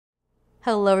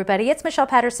Hello everybody, it's Michelle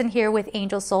Patterson here with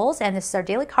Angel Souls, and this is our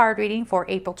daily card reading for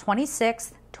April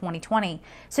 26th, 2020.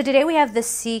 So today we have The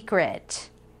Secret.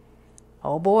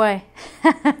 Oh boy.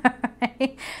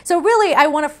 So really, I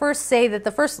want to first say that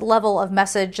the first level of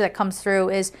message that comes through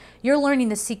is you're learning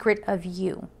the secret of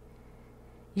you.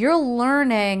 You're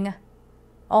learning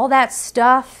all that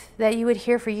stuff that you would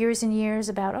hear for years and years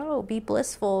about, oh, be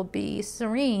blissful, be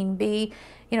serene, be,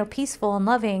 peaceful and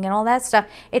loving and all that stuff.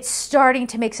 It's starting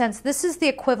to make sense. This is the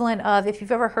equivalent of, if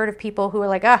you've ever heard of people who are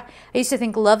like, I used to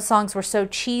think love songs were so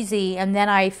cheesy, and then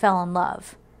I fell in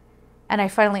love. And I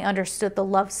finally understood the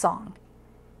love song.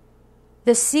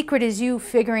 The secret is you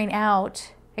figuring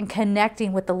out and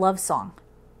connecting with the love song.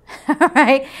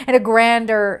 Right? In a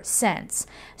grander sense.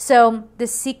 So the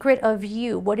secret of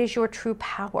you, what is your true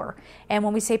power? And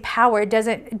when we say power,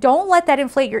 don't let that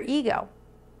inflate your ego,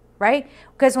 right?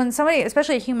 Because when somebody,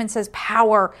 especially a human, says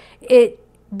power, it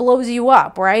blows you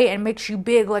up, right? And makes you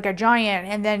big like a giant.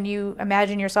 And then you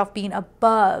imagine yourself being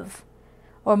above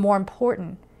or more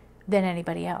important than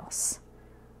anybody else.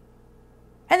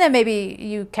 And then maybe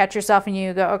you catch yourself and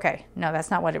you go, okay, no,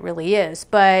 that's not what it really is.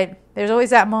 But there's always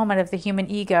that moment of the human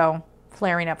ego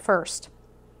flaring up first.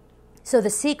 So the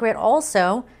secret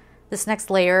also, this next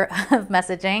layer of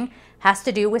messaging, has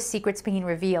to do with secrets being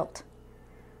revealed.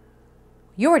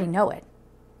 You already know it.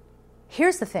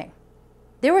 Here's the thing.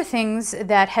 There were things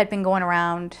that had been going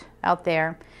around out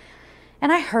there,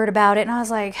 and I heard about it, and I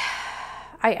was like,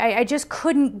 I just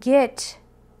couldn't get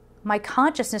my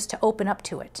consciousness to open up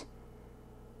to it.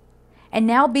 And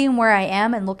now being where I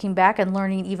am and looking back and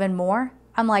learning even more,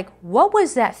 I'm like, what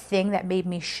was that thing that made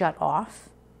me shut off?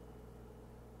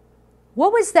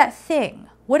 What was that thing?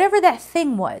 Whatever that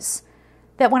thing was,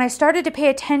 that when I started to pay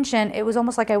attention, it was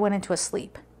almost like I went into a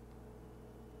sleep.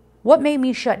 What made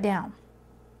me shut down?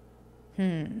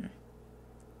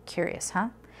 Curious, huh?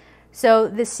 So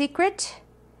the secret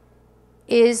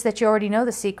is that you already know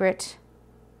the secret,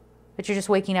 but you're just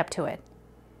waking up to it.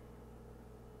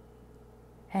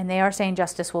 And they are saying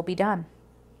justice will be done.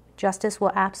 Justice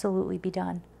will absolutely be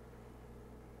done.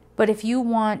 But if you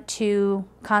want to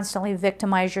constantly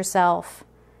victimize yourself,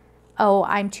 oh,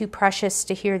 I'm too precious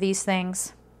to hear these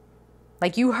things.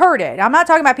 Like you heard it. I'm not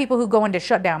talking about people who go into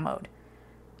shutdown mode.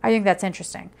 I think that's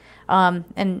interesting.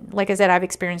 And like I said, I've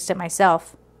experienced it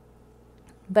myself.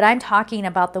 But I'm talking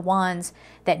about the ones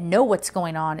that know what's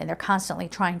going on and they're constantly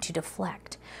trying to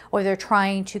deflect. Or they're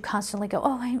trying to constantly go,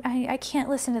 oh, I can't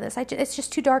listen to this. It's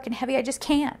just too dark and heavy. I just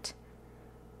can't.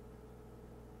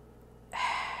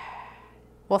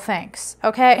 Well, thanks.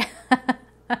 Okay.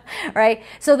 Right?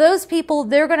 So those people,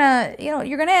 they're going to,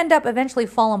 you're going to end up eventually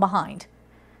falling behind.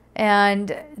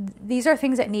 And these are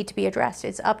things that need to be addressed.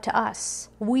 It's up to us.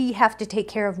 We have to take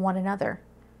care of one another.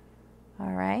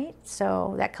 All right?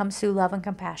 So that comes through love and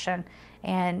compassion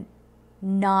and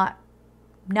not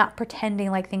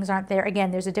pretending like things aren't there.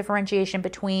 Again, there's a differentiation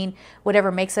between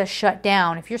whatever makes us shut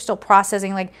down. If you're still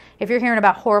processing, like if you're hearing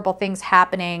about horrible things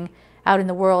happening out in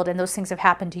the world and those things have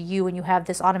happened to you and you have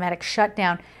this automatic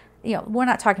shutdown, we're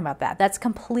not talking about that. That's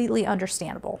completely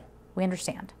understandable. We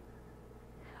understand.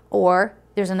 Or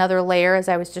there's another layer, as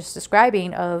I was just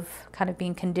describing, of kind of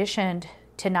being conditioned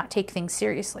to not take things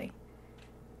seriously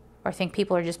or think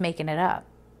people are just making it up.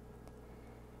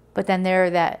 But then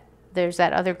there's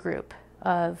that other group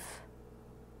of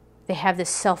they have this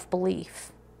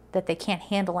self-belief that they can't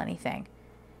handle anything.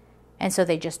 And so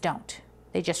they just don't.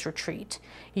 They just retreat.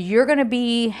 You're going to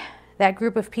be that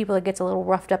group of people that gets a little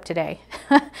roughed up today.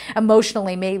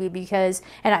 Emotionally, maybe, because,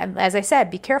 and as I said,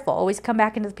 be careful. Always come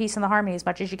back into the peace and the harmony as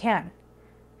much as you can.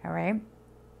 All right?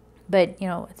 But,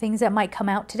 things that might come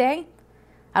out today,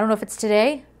 I don't know if it's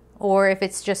today or if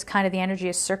it's just kind of the energy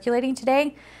is circulating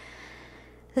today.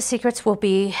 The secrets will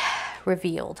be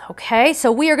revealed, okay?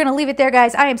 So we are going to leave it there,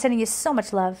 guys. I am sending you so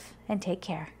much love, and take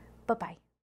care. Bye-bye.